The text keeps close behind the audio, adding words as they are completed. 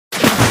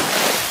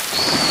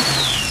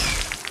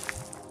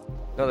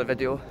Another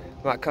video.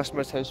 I'm at a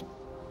customer's house.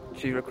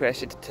 She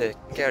requested to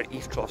get her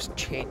eave troughs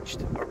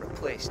changed or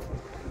replaced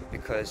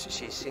because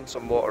she's seen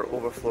some water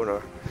overflowing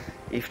her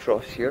eave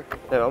troughs here.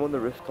 Now I'm on the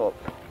rooftop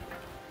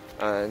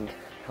and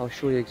I'll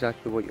show you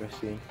exactly what you're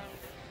seeing.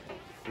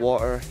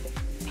 Water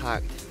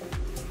packed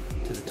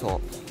to the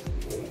top.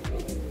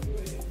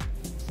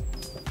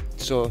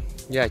 So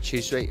yeah,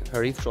 she's right,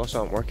 her eave troughs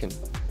aren't working.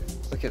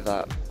 Look at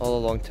that, all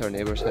along to our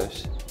neighbour's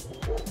house.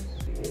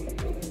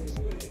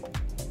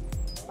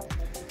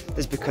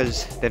 This is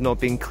because they've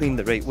not been cleaned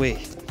the right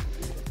way.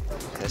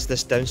 It's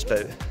this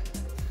downspout.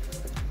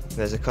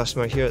 There's a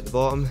customer here at the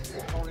bottom.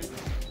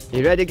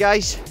 You ready,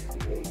 guys?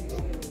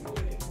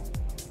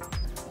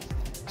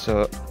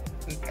 So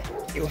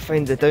you'll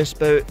find the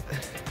downspout,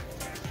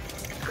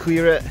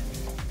 clear it,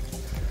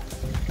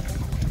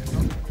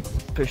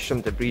 push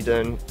some debris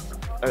down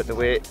out the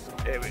way.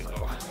 There we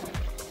go.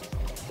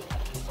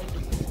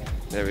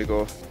 There we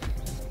go.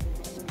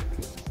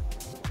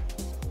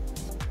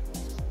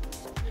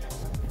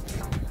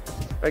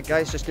 Right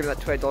guys, just give me that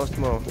 $20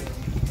 tomorrow.